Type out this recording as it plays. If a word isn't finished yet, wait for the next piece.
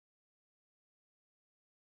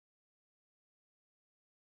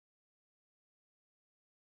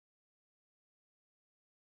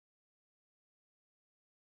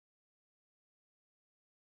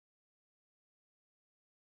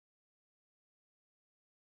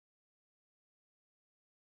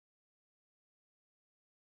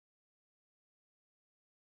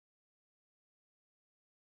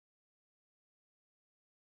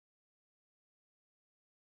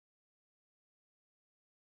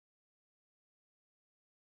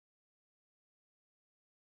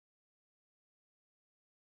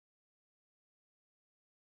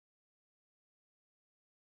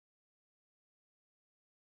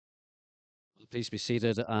Please be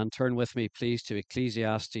seated and turn with me, please, to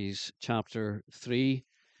Ecclesiastes chapter 3,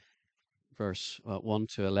 verse 1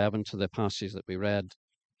 to 11, to the passage that we read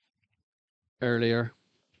earlier.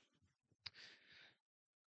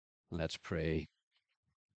 Let's pray.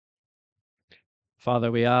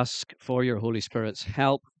 Father, we ask for your Holy Spirit's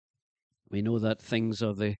help. We know that things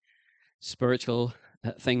of the spiritual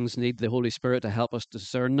things need the Holy Spirit to help us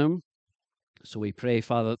discern them. So we pray,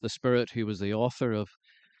 Father, that the Spirit, who was the author of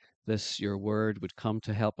this, your word, would come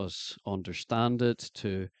to help us understand it,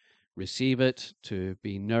 to receive it, to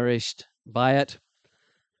be nourished by it.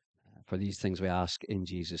 For these things we ask in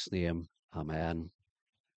Jesus' name. Amen.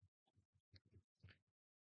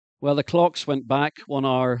 Well, the clocks went back 1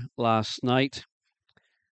 hour last night.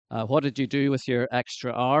 What did you do with your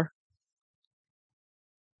extra hour?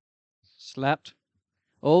 Slept?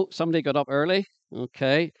 Oh, somebody got up early?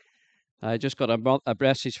 Okay. I just got a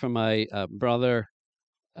message from my brother,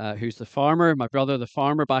 who's the farmer. My brother, the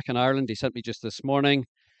farmer back in Ireland, he sent me just this morning.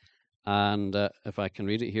 And if I can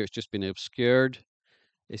read it here, it's just been obscured.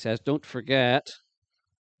 He says, don't forget,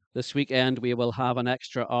 this weekend we will have an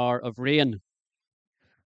extra hour of rain.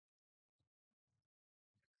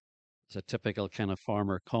 It's a typical kind of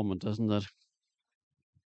farmer comment, isn't it?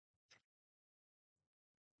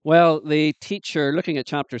 Well, the teacher, looking at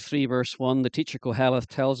chapter 3, verse 1, the teacher Koheleth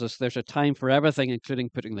tells us there's a time for everything, including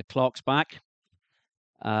putting the clocks back.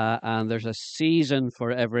 And there's a season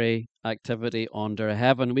for every activity under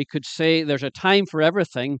heaven. We could say there's a time for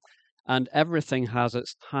everything, and everything has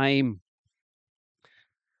its time.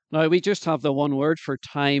 Now, we just have the one word for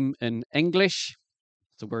time in English,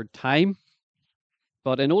 the word time.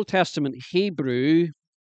 But in Old Testament Hebrew,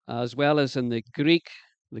 as well as in the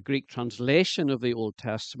Greek translation of the Old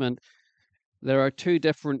Testament, there are two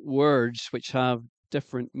different words which have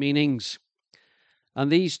different meanings. And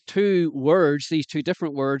these two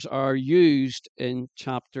different words, are used in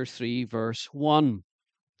chapter 3, verse 1.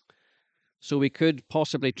 So we could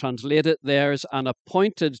possibly translate it, there's an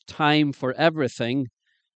appointed time for everything,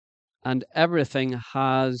 and everything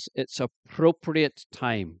has its appropriate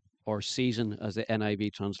time, or season, as the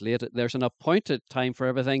NIV translate it. There's an appointed time for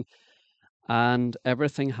everything, and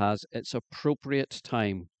everything has its appropriate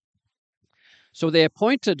time. So the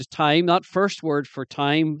appointed time, that first word for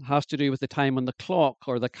time, has to do with the time on the clock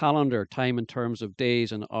or the calendar, time in terms of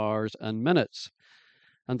days and hours and minutes.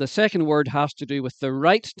 And the second word has to do with the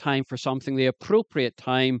right time for something, the appropriate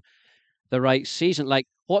time, the right season. Like,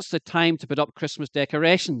 what's the time to put up Christmas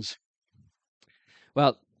decorations?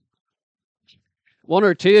 Well, one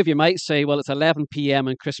or two of you might say, well, it's 11 p.m.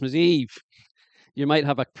 on Christmas Eve. You might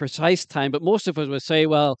have a precise time, but most of us would say,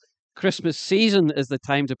 well, Christmas season is the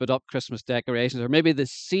time to put up Christmas decorations, or maybe the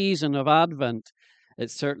season of Advent.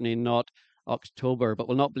 It's certainly not October, but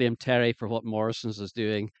we'll not blame Terry for what Morrison's is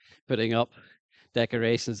doing, putting up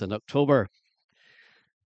decorations in October.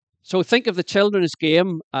 So think of the children's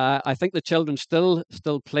game. I think the children still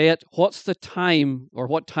play it. What's the time, or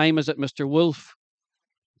what time is it, Mr. Wolf?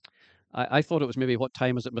 I thought it was maybe what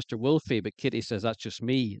time is it, Mr. Wolfie, but Kitty says that's just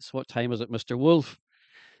me. It's what time is it, Mr. Wolf?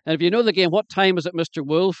 And if you know the game, what time is it, Mr.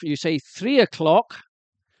 Wolf? You say 3 o'clock,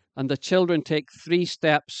 and the children take 3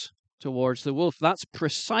 steps towards the wolf. That's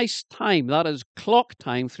precise time. That is clock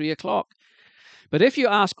time, 3 o'clock. But if you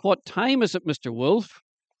ask, what time is it, Mr. Wolf?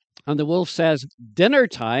 And the wolf says, dinner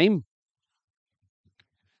time.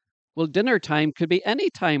 Well, dinner time could be any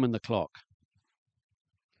time on the clock.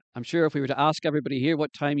 I'm sure if we were to ask everybody here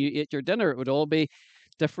what time you ate your dinner, it would all be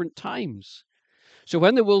different times. So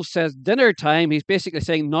when the wolf says dinner time, he's basically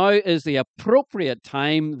saying now is the appropriate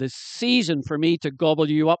time, the season for me to gobble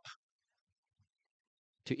you up,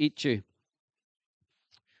 to eat you.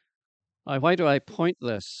 Now, why do I point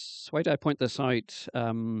this? Why do I point this out?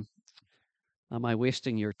 Am I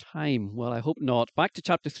wasting your time? Well, I hope not. Back to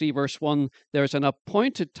chapter 3, verse 1. There's an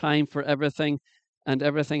appointed time for everything, and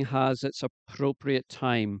everything has its appropriate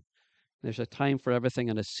time. There's a time for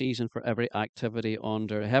everything and a season for every activity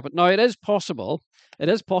under heaven. Now, it is possible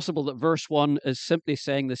that verse 1 is simply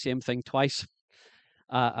saying the same thing twice.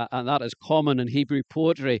 And that is common in Hebrew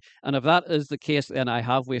poetry. And if that is the case, then I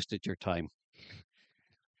have wasted your time.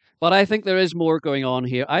 But I think there is more going on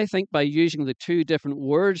here. I think by using the two different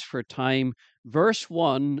words for time, verse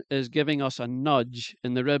 1 is giving us a nudge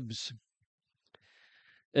in the ribs.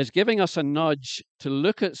 It's giving us a nudge to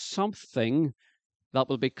look at something that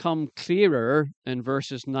will become clearer in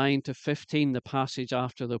verses 9 to 15, the passage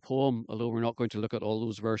after the poem, although we're not going to look at all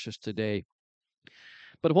those verses today.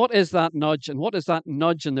 But what is that nudge, and what is that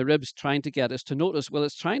nudge in the ribs trying to get us to notice? Well,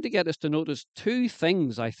 it's trying to get us to notice two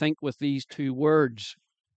things, I think, with these two words.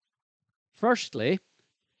 Firstly,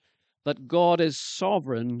 that God is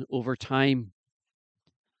sovereign over time.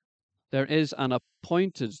 There is an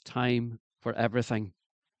appointed time for everything.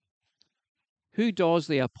 Who does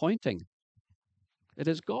the appointing? It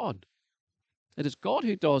is God. It is God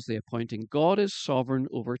who does the appointing. God is sovereign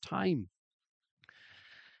over time.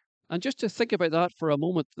 And just to think about that for a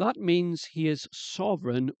moment, that means he is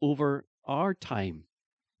sovereign over our time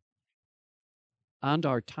and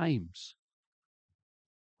our times.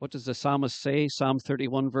 What does the psalmist say? Psalm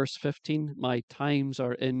 31, verse 15, my times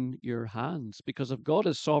are in your hands. Because if God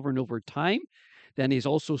is sovereign over time, then he's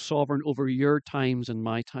also sovereign over your times and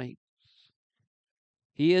my time.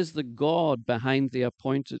 He is the God behind the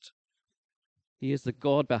appointed. He is the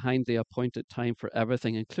God behind the appointed time for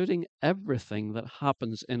everything, including everything that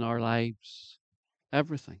happens in our lives.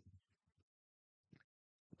 Everything.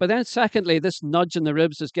 But then, secondly, this nudge in the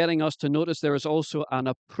ribs is getting us to notice there is also an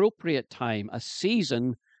appropriate time, a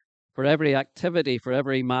season for every activity, for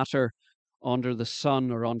every matter under the sun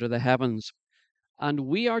or under the heavens. And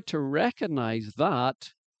we are to recognize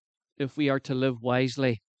that if we are to live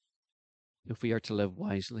wisely. If we are to live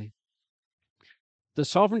wisely. The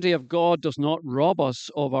sovereignty of God does not rob us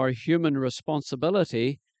of our human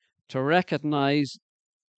responsibility to recognize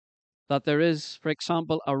that there is, for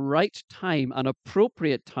example, a right time, an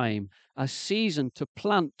appropriate time, a season to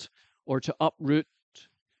plant or to uproot,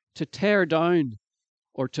 to tear down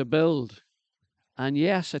or to build. And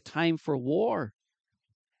yes, a time for war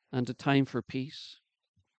and a time for peace.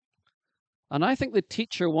 And I think the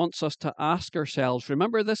teacher wants us to ask ourselves,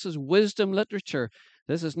 remember, this is wisdom literature.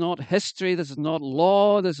 This is not history. This is not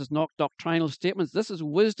law. This is not doctrinal statements. This is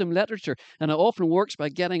wisdom literature. And it often works by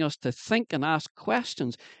getting us to think and ask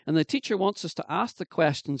questions. And the teacher wants us to ask the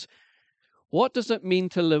questions, what does it mean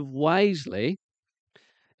to live wisely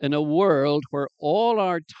in a world where all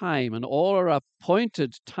our time and all our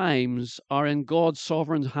appointed times are in God's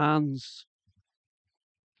sovereign hands?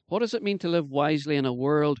 What does it mean to live wisely in a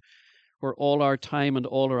world where all our time and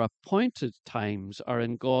all our appointed times are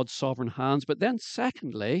in God's sovereign hands? But then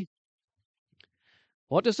secondly,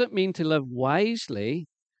 what does it mean to live wisely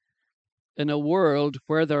in a world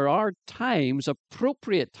where there are times,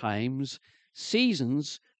 appropriate times,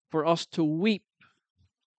 seasons for us to weep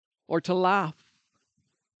or to laugh,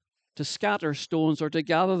 to scatter stones or to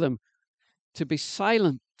gather them, to be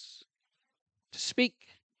silent, to speak,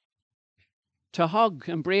 to hug,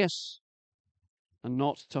 embrace, and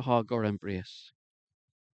not to hug or embrace?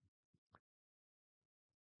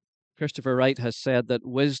 Christopher Wright has said that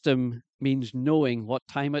wisdom means knowing what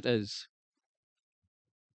time it is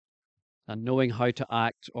and knowing how to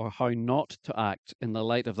act or how not to act in the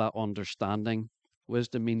light of that understanding.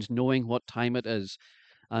 Wisdom means knowing what time it is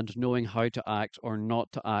and knowing how to act or not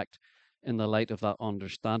to act in the light of that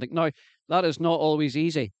understanding. Now, that is not always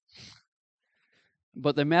easy.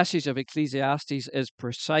 But the message of Ecclesiastes is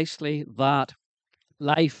precisely that.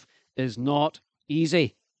 Life is not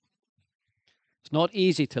easy. It's not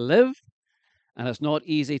easy to live, and it's not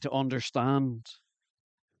easy to understand.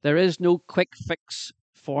 There is no quick fix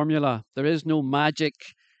formula. There is no magic,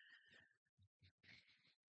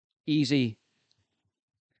 easy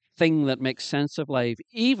thing that makes sense of life,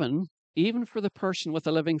 even for the person with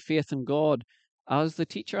a living faith in God, as the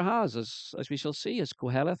teacher has, as we shall see, as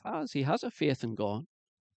Koheleth has. He has a faith in God.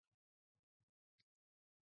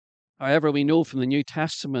 However, we know from the New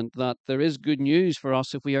Testament that there is good news for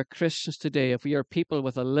us if we are Christians today, if we are people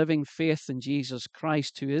with a living faith in Jesus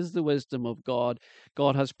Christ, who is the wisdom of God.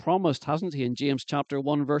 God has promised, hasn't he, in James chapter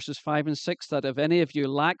 1, verses 5 and 6, that if any of you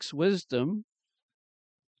lacks wisdom,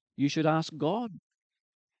 you should ask God,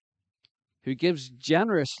 who gives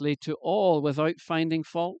generously to all without finding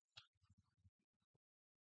fault.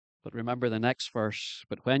 But remember the next verse,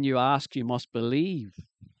 but when you ask, you must believe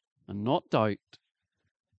and not doubt,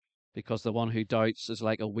 because the one who doubts is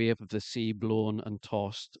like a wave of the sea blown and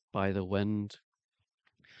tossed by the wind.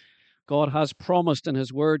 God has promised in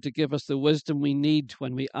his word to give us the wisdom we need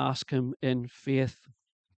when we ask him in faith.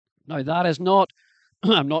 Now, that is not,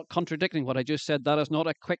 I'm not contradicting what I just said, that is not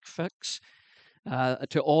a quick fix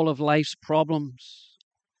to all of life's problems.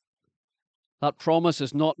 That promise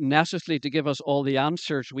is not necessarily to give us all the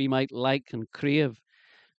answers we might like and crave,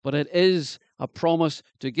 but it is a promise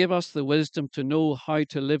to give us the wisdom to know how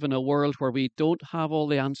to live in a world where we don't have all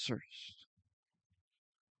the answers.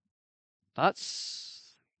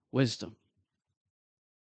 That's wisdom.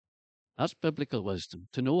 That's biblical wisdom,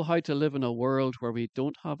 to know how to live in a world where we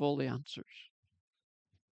don't have all the answers.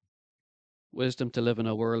 Wisdom to live in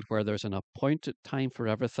a world where there's an appointed time for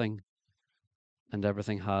everything and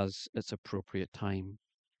everything has its appropriate time.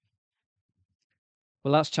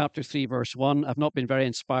 Well, that's chapter 3, verse 1. I've not been very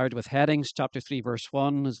inspired with headings. Chapter 3, verse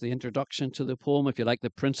 1 is the introduction to the poem, if you like, the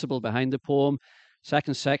principle behind the poem.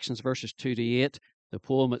 Second section is verses 2 to 8, the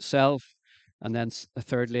poem itself. And then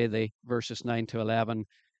thirdly, the verses 9 to 11,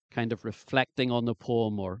 kind of reflecting on the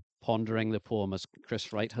poem or pondering the poem, as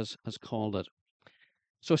Chris Wright has called it.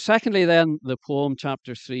 So secondly, then, the poem,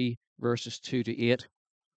 chapter 3, verses 2 to 8.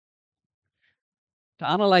 To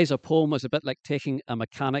analyze a poem is a bit like taking a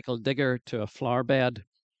mechanical digger to a flower bed.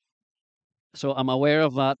 So I'm aware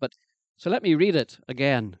of that, but so let me read it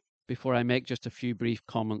again before I make just a few brief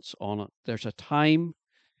comments on it. There's a time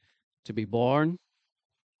to be born.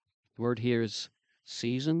 The word here is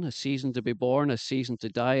season, a season to be born, a season to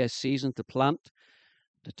die, a season to plant,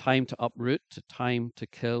 a time to uproot, a time to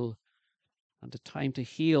kill, and a time to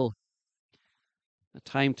heal, a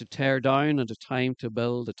time to tear down, and a time to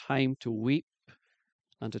build, a time to weep,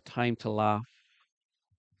 and a time to laugh,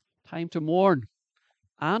 time to mourn,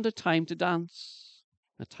 and a time to dance,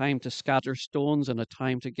 a time to scatter stones, and a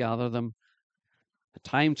time to gather them, a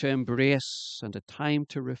time to embrace, and a time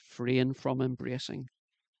to refrain from embracing,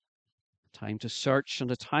 a time to search,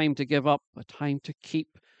 and a time to give up, a time to keep,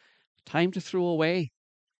 a time to throw away,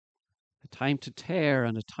 a time to tear,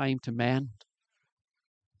 and a time to mend,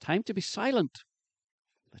 a time to be silent,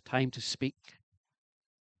 a time to speak,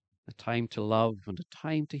 a time to love, and a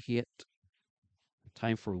time to hate, a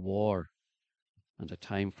time for war, and a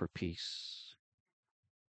time for peace.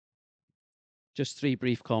 Just three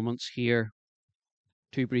brief comments here,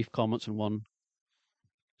 two brief comments and one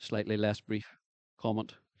slightly less brief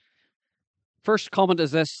comment. First comment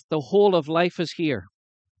is this: the whole of life is here.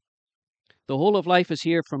 The whole of life is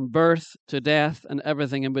here, from birth to death and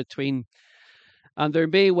everything in between. And there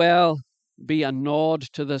may well be a nod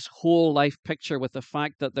to this whole life picture with the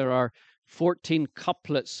fact that there are 14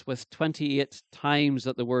 couplets with 28 times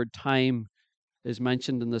that the word time is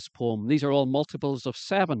mentioned in this poem. These are all multiples of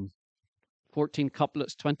 7. 14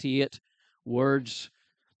 couplets, 28 words,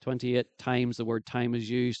 28 times the word time is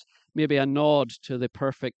used. Maybe a nod to the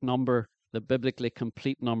perfect number, the biblically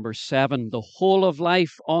complete number 7. The whole of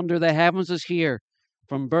life under the heavens is here,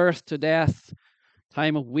 from birth to death,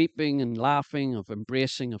 time of weeping and laughing, of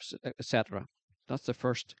embracing, of etc. That's the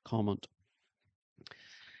first comment.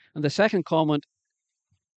 And the second comment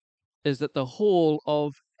is that the whole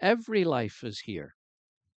of every life is here,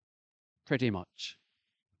 pretty much.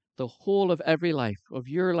 The whole of every life, of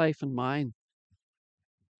your life and mine.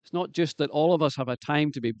 It's not just that all of us have a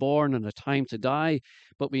time to be born and a time to die,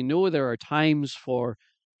 but we know there are times for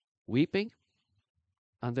weeping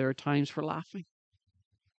and there are times for laughing.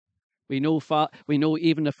 We know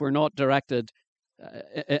even if we're not directed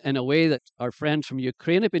in a way that our friends from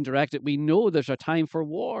Ukraine have been directed, we know there's a time for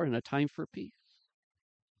war and a time for peace.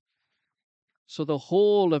 So the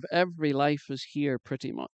whole of every life is here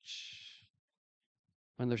pretty much.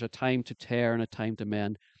 And there's a time to tear and a time to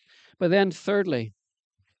mend. But then thirdly,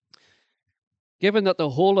 given that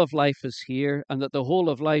the whole of life is here and that the whole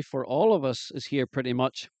of life for all of us is here pretty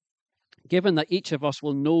much, given that each of us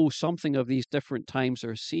will know something of these different times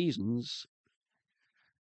or seasons,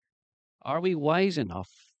 are we wise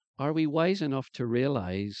enough? Are we wise enough to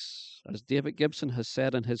realize, as David Gibson has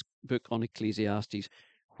said in his book on Ecclesiastes,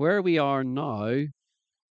 where we are now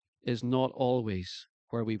is not always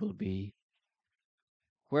where we will be.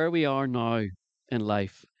 Where we are now in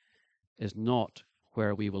life is not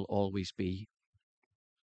where we will always be.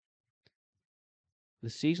 The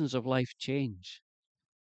seasons of life change,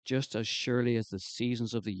 just as surely as the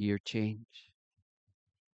seasons of the year change.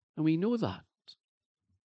 And we know that.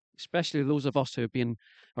 Especially those of us who have been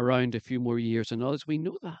around a few more years than others, we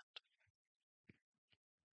know that.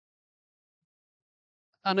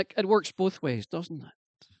 And it works both ways, doesn't it?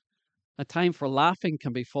 A time for laughing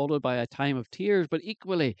can be followed by a time of tears, but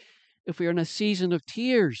equally, if we are in a season of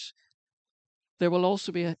tears, there will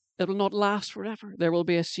also be it will not last forever. There will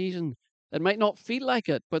be a season. It might not feel like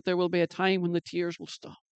it, but there will be a time when the tears will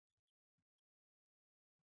stop.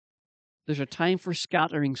 There's a time for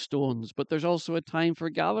scattering stones, but there's also a time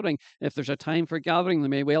for gathering. If there's a time for gathering, there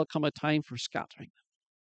may well come a time for scattering.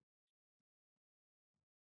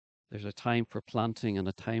 There's a time for planting and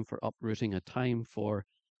a time for uprooting, a time for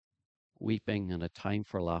weeping and a time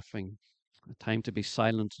for laughing, a time to be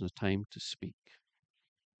silent and a time to speak.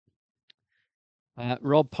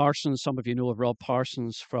 Rob Parsons, some of you know of Rob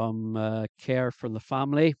Parsons from Care for the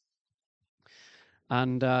Family.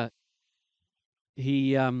 And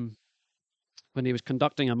he, when he was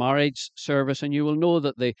conducting a marriage service, and you will know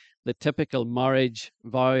that the typical marriage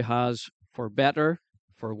vow has for better,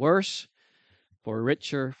 for worse, for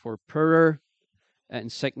richer, for poorer, in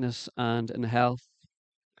sickness and in health.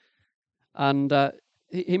 And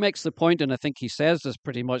he makes the point, and I think he says this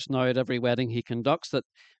pretty much now at every wedding he conducts, that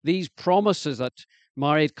these promises that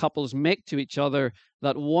married couples make to each other,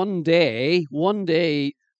 that one day,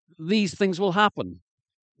 these things will happen.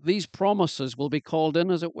 These promises will be called in,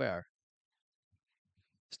 as it were.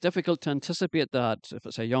 It's difficult to anticipate that if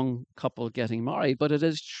it's a young couple getting married, but it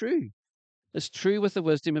is true. It's true with the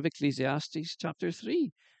wisdom of Ecclesiastes chapter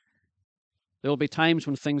 3. There will be times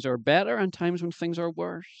when things are better and times when things are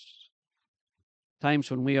worse.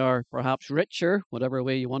 Times when we are perhaps richer, whatever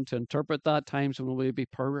way you want to interpret that, times when we'll be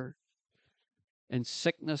poorer. In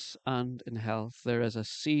sickness and in health, there is a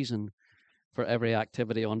season for every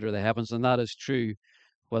activity under the heavens, and that is true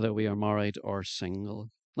whether we are married or single.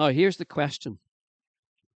 Now, here's the question.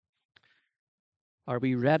 Are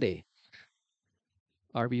we ready?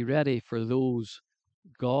 Are we ready for those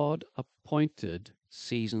God appointed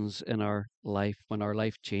seasons in our life when our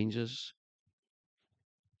life changes?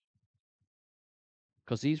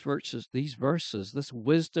 Because these verses, this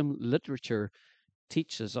wisdom literature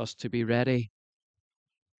teaches us to be ready,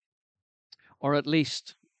 or at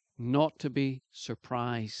least not to be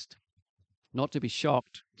surprised, not to be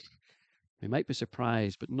shocked. We might be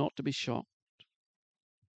surprised, but not to be shocked.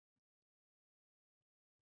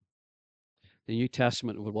 The New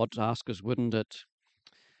Testament would want to ask us, wouldn't it?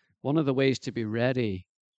 One of the ways to be ready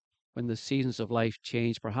when the seasons of life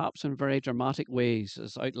change, perhaps in very dramatic ways,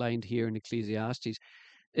 as outlined here in Ecclesiastes,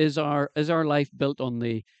 is our life built on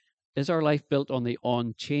the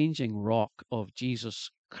unchanging rock of Jesus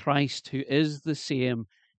Christ, who is the same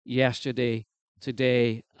yesterday,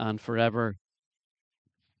 today, and forever.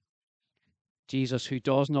 Jesus, who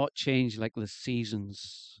does not change like the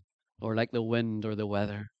seasons or like the wind or the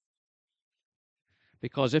weather.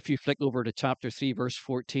 Because if you flick over to chapter 3, verse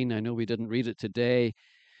 14, I know we didn't read it today,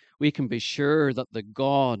 we can be sure that the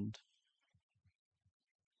God,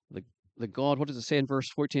 what does it say in verse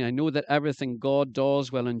 14? I know that everything God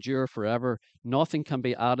does will endure forever. Nothing can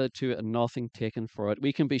be added to it and nothing taken for it.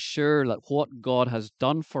 We can be sure that what God has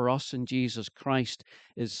done for us in Jesus Christ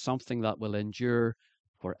is something that will endure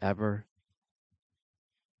forever.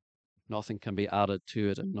 Nothing can be added to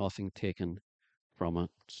it and nothing taken from it.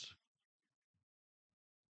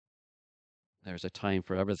 There's a time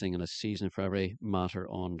for everything and a season for every matter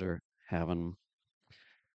under heaven.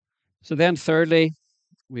 So then, thirdly,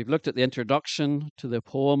 we've looked at the introduction to the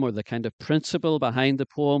poem, or the kind of principle behind the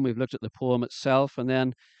poem. We've looked at the poem itself. And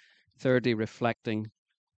then, thirdly, reflecting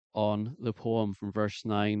on the poem from verse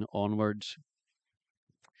 9 onwards.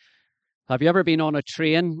 Have you ever been on a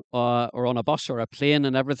train or on a bus or a plane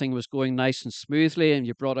and everything was going nice and smoothly and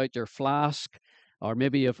you brought out your flask? Or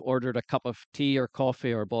maybe you've ordered a cup of tea or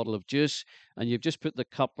coffee or a bottle of juice and you've just put the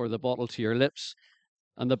cup or the bottle to your lips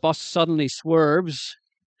and the bus suddenly swerves,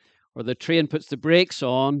 or the train puts the brakes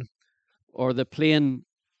on, or the plane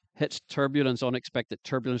hits turbulence, unexpected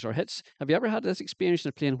turbulence, or hits. Have you ever had this experience in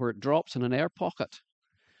a plane where it drops in an air pocket?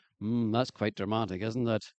 That's quite dramatic, isn't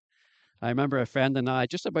it? I remember a friend and I,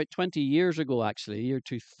 just about 20 years ago, actually, year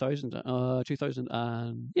 2000,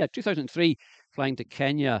 2003, flying to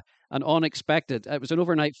Kenya, and unexpected. It was an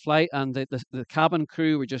overnight flight, and the cabin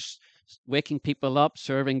crew were just waking people up,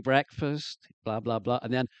 serving breakfast, blah, blah, blah.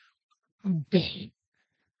 And then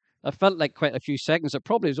I felt like quite a few seconds. It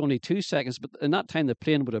probably was only 2 seconds, but in that time, the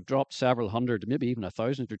plane would have dropped several hundred, maybe even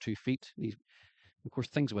 1,000 or 2 feet. Of course,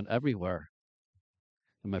 things went everywhere.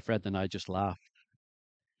 And my friend and I just laughed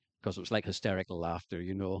because it was like hysterical laughter.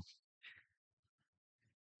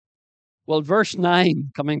 Well, verse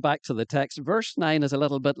 9, coming back to the text, verse 9 is a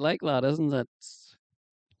little bit like that, isn't it?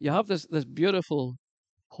 You have this beautiful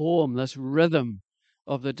poem, this rhythm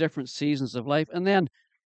of the different seasons of life. And then,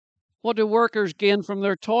 what do workers gain from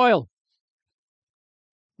their toil?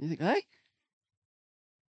 You think, eh?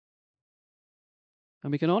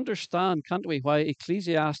 And we can understand, can't we, why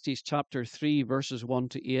Ecclesiastes chapter 3, verses 1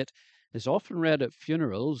 to 8 is often read at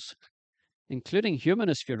funerals, including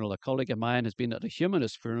humanist funeral. A colleague of mine has been at a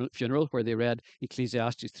humanist funeral where they read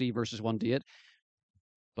Ecclesiastes 3, verses 1 to 8.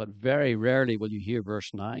 But very rarely will you hear verse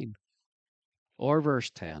 9, or verse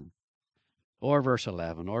 10, or verse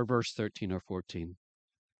 11, or verse 13 or 14.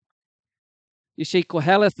 You see,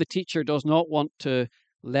 Koheleth, the teacher, does not want to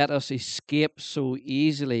let us escape so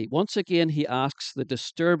easily. Once again, he asks the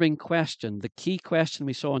disturbing question, the key question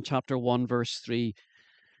we saw in chapter 1, verse 3.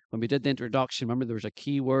 When we did the introduction, remember there was a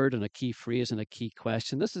key word and a key phrase and a key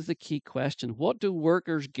question. This is the key question. What do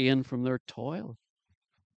workers gain from their toil?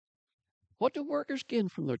 What do workers gain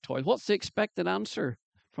from their toil? What's the expected answer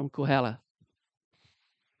from Koheleth?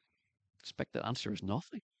 Expected answer is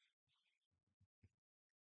nothing.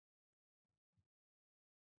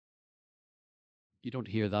 You don't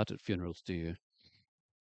hear that at funerals, do you?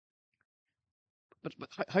 But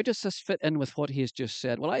how does this fit in with what he has just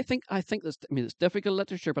said? Well, I think this. I mean, it's difficult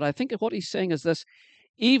literature, but I think what he's saying is this: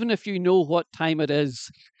 even if you know what time it is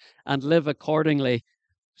and live accordingly,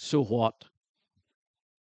 so what?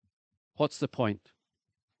 What's the point?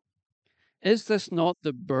 Is this not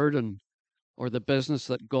the burden or the business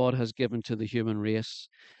that God has given to the human race?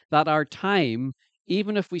 That our time,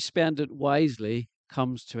 even if we spend it wisely,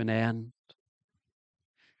 comes to an end.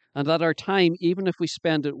 And that our time, even if we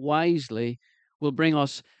spend it wisely, will bring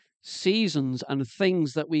us seasons and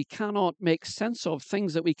things that we cannot make sense of,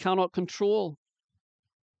 things that we cannot control.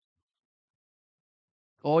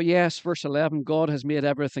 Oh, yes, verse 11, God has made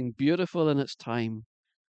everything beautiful in its time.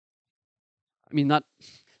 I mean, that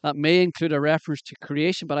may include a reference to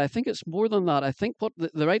creation, but I think it's more than that. I think what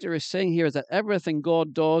the writer is saying here is that everything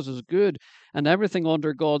God does is good, and everything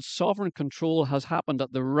under God's sovereign control has happened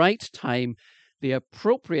at the right time, the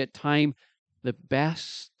appropriate time, the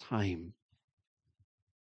best time,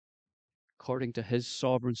 according to his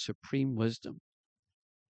sovereign supreme wisdom,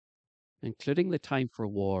 including the time for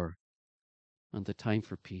war and the time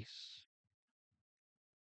for peace.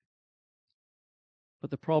 But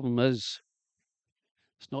the problem is,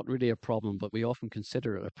 it's not really a problem, but we often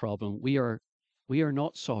consider it a problem. We are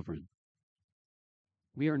not sovereign.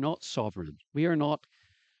 We are not sovereign. We are not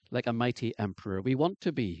like a mighty emperor. We want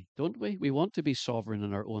to be, don't we? We want to be sovereign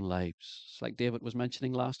in our own lives. It's like David was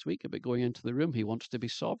mentioning last week about going into the room. He wants to be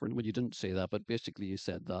sovereign. Well, you didn't say that, but basically you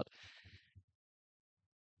said that.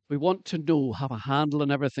 We want to know, have a handle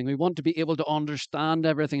on everything. We want to be able to understand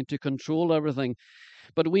everything, to control everything.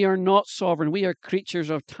 But we are not sovereign. We are creatures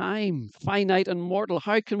of time, finite and mortal.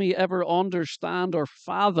 How can we ever understand or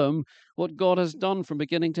fathom what God has done from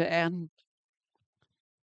beginning to end?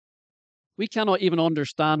 We cannot even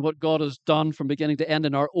understand what God has done from beginning to end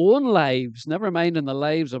in our own lives, never mind in the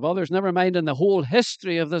lives of others, never mind in the whole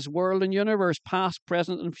history of this world and universe, past,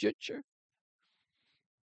 present, and future.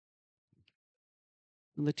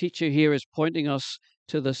 And the teacher here is pointing us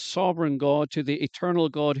to the sovereign God, to the eternal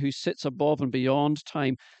God who sits above and beyond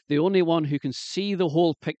time, the only one who can see the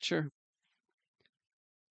whole picture,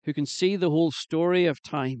 who can see the whole story of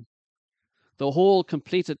time, the whole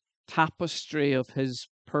completed tapestry of his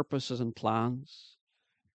purposes and plans,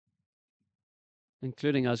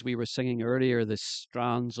 including, as we were singing earlier, the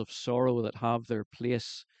strands of sorrow that have their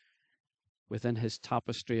place within his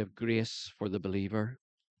tapestry of grace for the believer.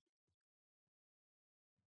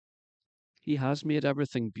 He has made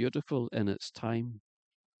everything beautiful in its time.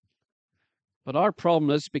 But our problem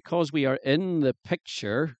is because we are in the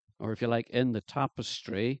picture, or if you like, in the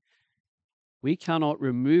tapestry, we cannot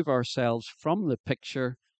remove ourselves from the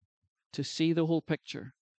picture to see the whole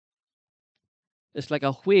picture. It's like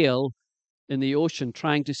a whale in the ocean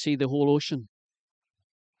trying to see the whole ocean.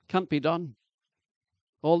 Can't be done.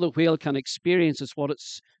 All the whale can experience is what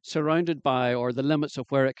it's surrounded by or the limits of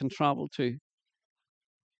where it can travel to.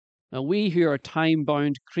 Now, we who are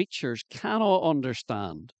time-bound creatures cannot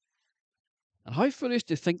understand. And how foolish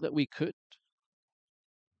to think that we could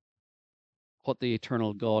what the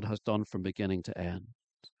eternal God has done from beginning to end.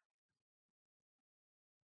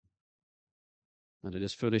 And it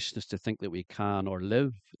is foolishness to think that we can or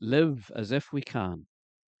live as if we can,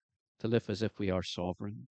 to live as if we are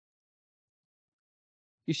sovereign.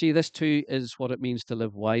 You see, this too is what it means to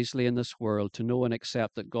live wisely in this world, to know and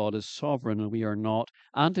accept that God is sovereign and we are not,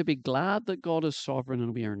 and to be glad that God is sovereign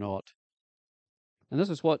and we are not. And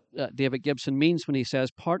this is what David Gibson means when he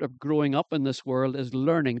says part of growing up in this world is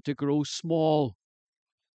learning to grow small.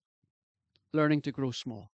 Learning to grow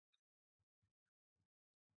small.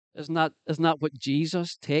 Isn't that what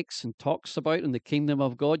Jesus takes and talks about in the kingdom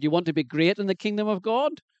of God? You want to be great in the kingdom of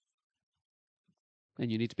God? Then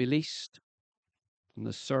you need to be least and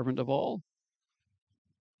the servant of all.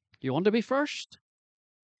 You want to be first?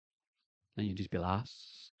 Then you need to be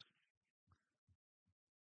last.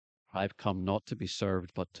 I've come not to be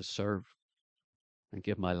served, but to serve and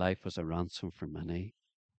give my life as a ransom for many.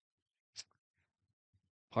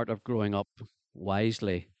 Part of growing up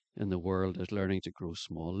wisely in the world is learning to grow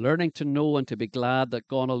small, learning to know and to be glad that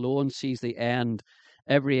God alone sees the end,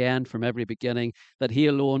 every end from every beginning, that he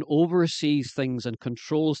alone oversees things and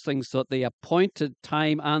controls things so that the appointed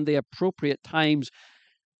time and the appropriate times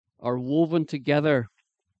are woven together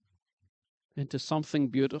into something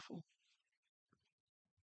beautiful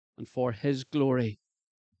and for his glory.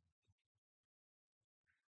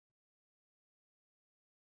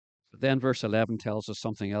 But then verse 11 tells us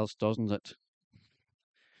something else, doesn't it?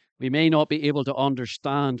 We may not be able to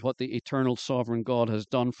understand what the eternal sovereign God has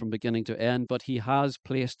done from beginning to end, but he has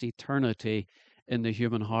placed eternity in the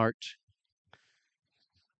human heart.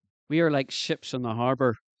 We are like ships in the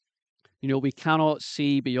harbor. We cannot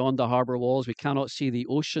see beyond the harbor walls. We cannot see the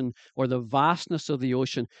ocean or the vastness of the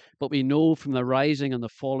ocean, but we know from the rising and the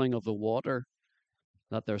falling of the water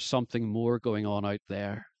that there's something more going on out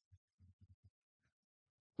there.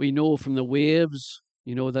 We know from the waves,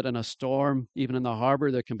 that in a storm, even in the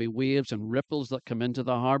harbor, there can be waves and ripples that come into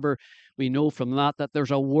the harbor. We know from that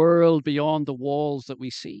there's a world beyond the walls that we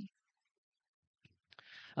see.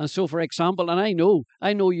 And so, for example, and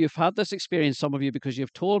I know you've had this experience, some of you, because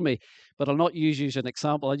you've told me, but I'll not use you as an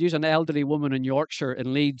example. I'll use an elderly woman in Yorkshire,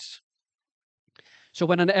 in Leeds. So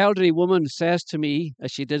when an elderly woman says to me,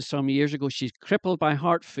 as she did some years ago, she's crippled by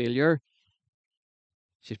heart failure,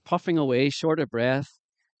 she's puffing away, short of breath,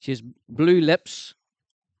 she has blue lips,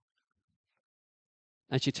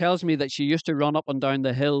 and she tells me that she used to run up and down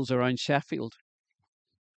the hills around Sheffield,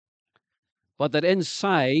 but that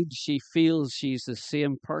inside she feels she's the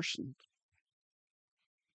same person.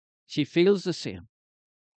 She feels the same,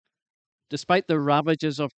 despite the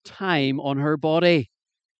ravages of time on her body.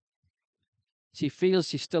 She feels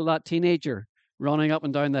she's still that teenager running up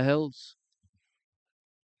and down the hills.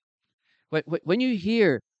 When you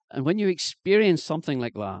hear and when you experience something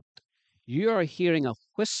like that, you are hearing a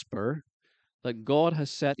whisper that God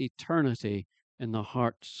has set eternity in the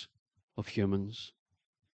hearts of humans.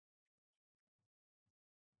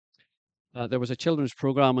 There was a children's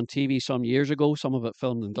program on TV some years ago, some of it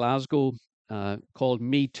filmed in Glasgow, called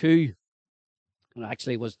Me Too. It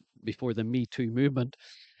actually was before the Me Too movement,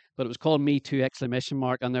 but it was called Me Too !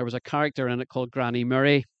 And there was a character in it called Granny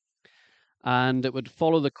Murray. And it would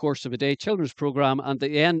follow the course of a day children's program. And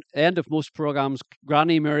at the end of most programs,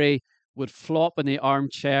 Granny Murray would flop in the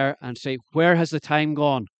armchair and say, "Where has the time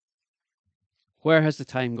gone? Where has the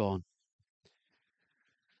time gone?"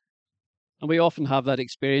 And we often have that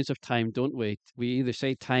experience of time, don't we? We either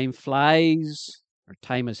say time flies or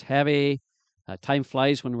time is heavy. Time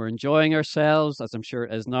flies when we're enjoying ourselves, as I'm sure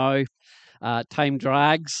it is now. Time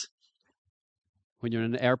drags when you're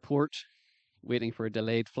in an airport waiting for a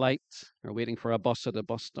delayed flight or waiting for a bus at a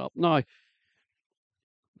bus stop. Now,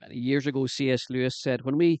 many years ago, C.S. Lewis said,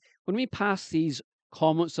 when we pass these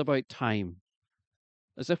comments about time,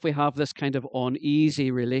 as if we have this kind of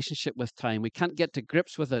uneasy relationship with time, we can't get to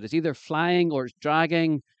grips with it. It's either flying or it's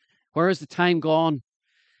dragging. Where has the time gone?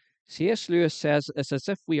 C.S. Lewis says it's as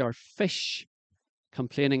if we are fish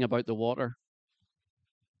complaining about the water.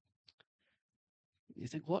 You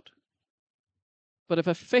think, what? But if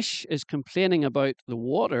a fish is complaining about the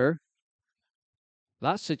water,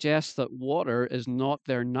 that suggests that water is not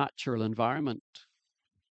their natural environment,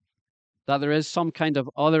 that there is some kind of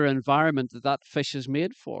other environment that fish is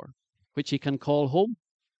made for, which he can call home.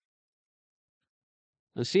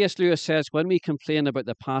 And C.S. Lewis says when we complain about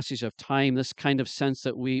the passage of time, this kind of sense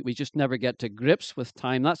that we just never get to grips with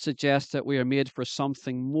time, that suggests that we are made for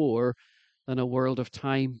something more than a world of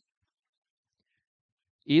time.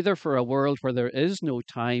 Either for a world where there is no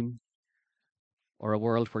time, or a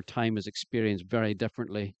world where time is experienced very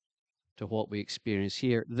differently to what we experience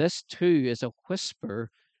here. This too is a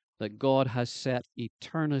whisper that God has set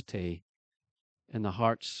eternity in the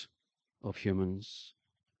hearts of humans.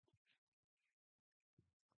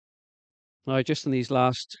 Now, just in these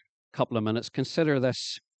last couple of minutes, consider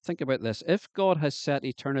this. Think about this. If God has set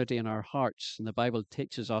eternity in our hearts, and the Bible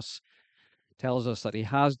tells us that He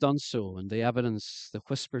has done so, and the evidence, the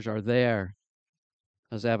whispers are there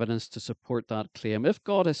as evidence to support that claim. If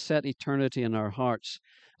God has set eternity in our hearts,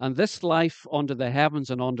 and this life under the heavens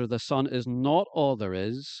and under the sun is not all there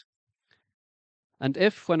is, and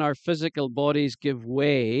if when our physical bodies give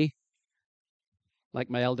way, like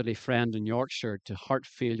my elderly friend in Yorkshire, to heart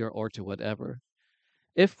failure or to whatever,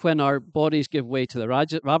 if when our bodies give way to the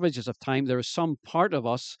ravages of time, there is some part of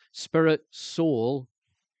us, spirit, soul,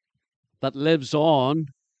 that lives on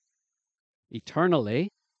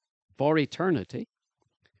eternally, for eternity,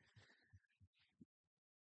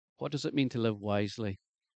 what does it mean to live wisely?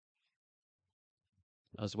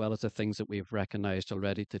 As well as the things that we've recognized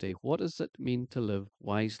already today. What does it mean to live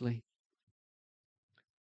wisely?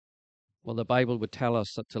 Well, the Bible would tell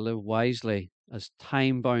us that to live wisely as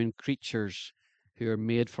time-bound creatures who are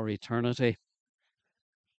made for eternity.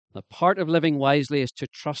 The part of living wisely is to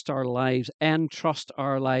trust our lives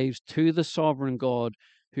to the sovereign God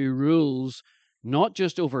who rules not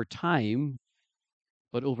just over time,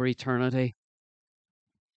 but over eternity.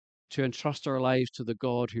 To entrust our lives to the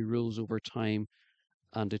God who rules over time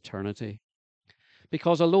and eternity.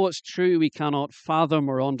 Because although it's true we cannot fathom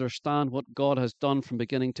or understand what God has done from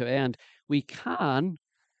beginning to end, we can,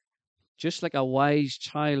 just like a wise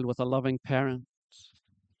child with a loving parent,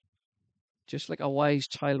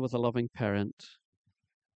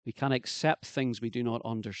 we can accept things we do not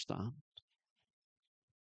understand.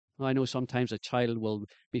 I know sometimes a child will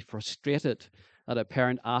be frustrated at a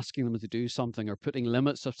parent asking them to do something or putting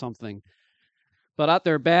limits of something. But at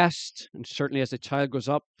their best, and certainly as the child grows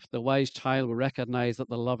up, the wise child will recognize that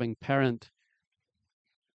the loving parent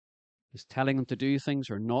is telling them to do things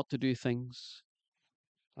or not to do things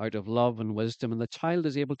out of love and wisdom. And the child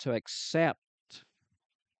is able to accept.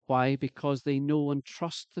 Why? Because they know and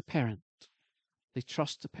trust the parent. They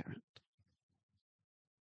trust the parent.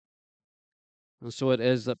 And so it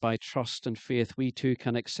is that by trust and faith, we too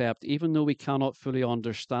can accept, even though we cannot fully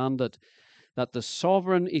understand it, that the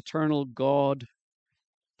sovereign, eternal God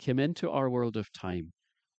came into our world of time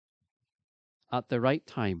at the right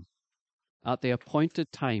time, at the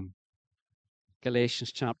appointed time.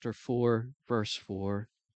 Galatians chapter 4, verse 4.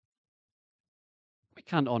 We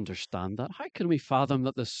can't understand that. How can we fathom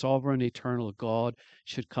that the sovereign, eternal God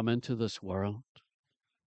should come into this world?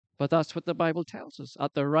 But that's what the Bible tells us.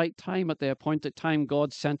 At the right time, at the appointed time,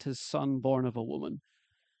 God sent his Son, born of a woman.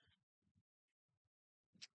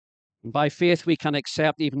 And by faith, we can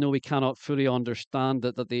accept, even though we cannot fully understand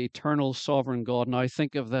it, that the eternal sovereign God, now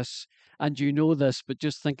think of this, and you know this, but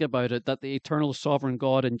just think about it, that the eternal sovereign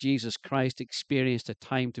God in Jesus Christ experienced a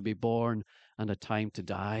time to be born and a time to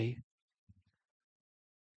die.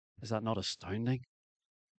 Is that not astounding?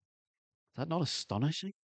 Is that not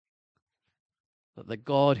astonishing? That the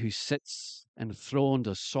God who sits enthroned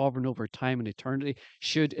as sovereign over time and eternity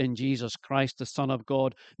should, in Jesus Christ, the Son of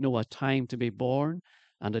God, know a time to be born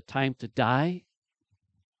and a time to die.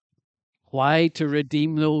 Why? To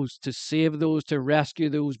redeem those, to save those, to rescue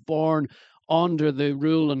those born under the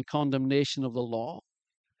rule and condemnation of the law,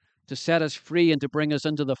 to set us free and to bring us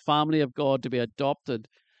into the family of God, to be adopted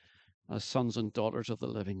as sons and daughters of the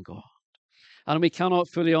living God. And we cannot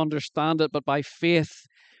fully understand it, but by faith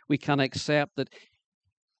we can accept that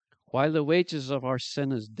while the wages of our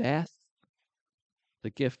sin is death, the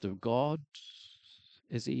gift of God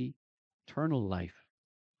is eternal life,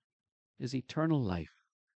 is eternal life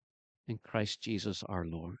in Christ Jesus our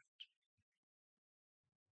Lord.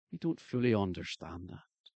 We don't fully understand that.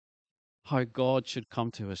 How God should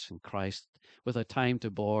come to us in Christ with a time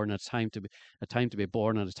to born, a time to be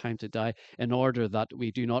born, and a time to die, in order that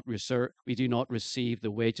we do not receive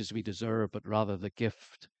the wages we deserve, but rather the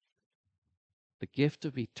gift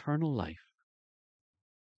of eternal life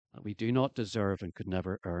that we do not deserve and could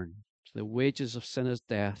never earn. So the wages of sin is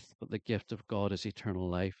death, but the gift of God is eternal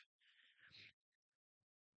life.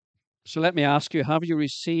 So let me ask you, have you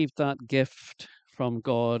received that gift from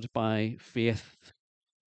God by faith?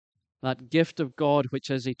 That gift of God, which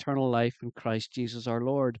is eternal life in Christ Jesus our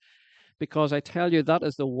Lord. Because I tell you, that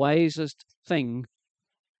is the wisest thing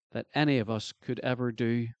that any of us could ever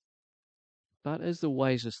do. That is the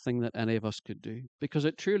wisest thing that any of us could do. Because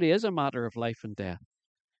it truly is a matter of life and death.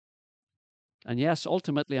 And yes,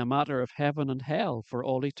 ultimately a matter of heaven and hell for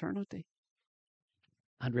all eternity.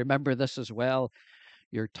 And remember this as well,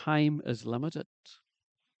 your time is limited.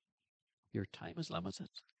 Your time is limited.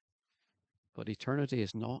 But eternity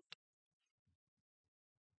is not.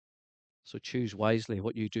 So choose wisely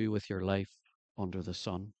what you do with your life under the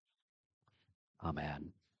sun.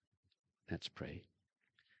 Amen. Let's pray.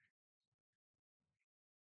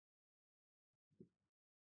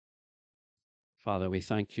 Father, we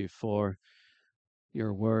thank you for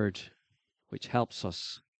your word, which helps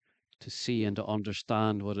us to see and to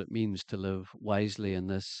understand what it means to live wisely in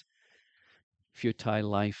this futile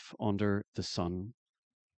life under the sun.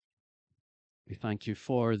 We thank you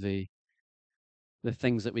for the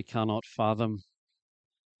things that we cannot fathom,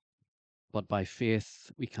 but by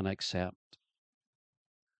faith we can accept.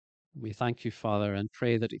 We thank you, Father, and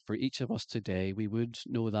pray that for each of us today, we would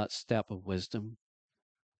know that step of wisdom,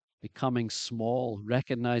 becoming small,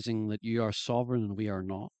 recognizing that you are sovereign and we are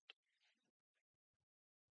not,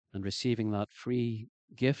 and receiving that free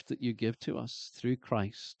gift that you give to us through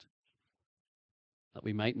Christ, that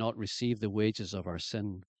we might not receive the wages of our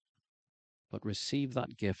sin, but receive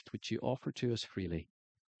that gift which you offer to us freely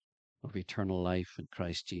of eternal life in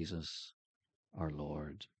Christ Jesus, our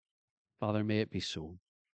Lord. Father, may it be so,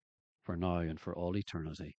 for now and for all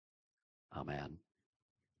eternity. Amen.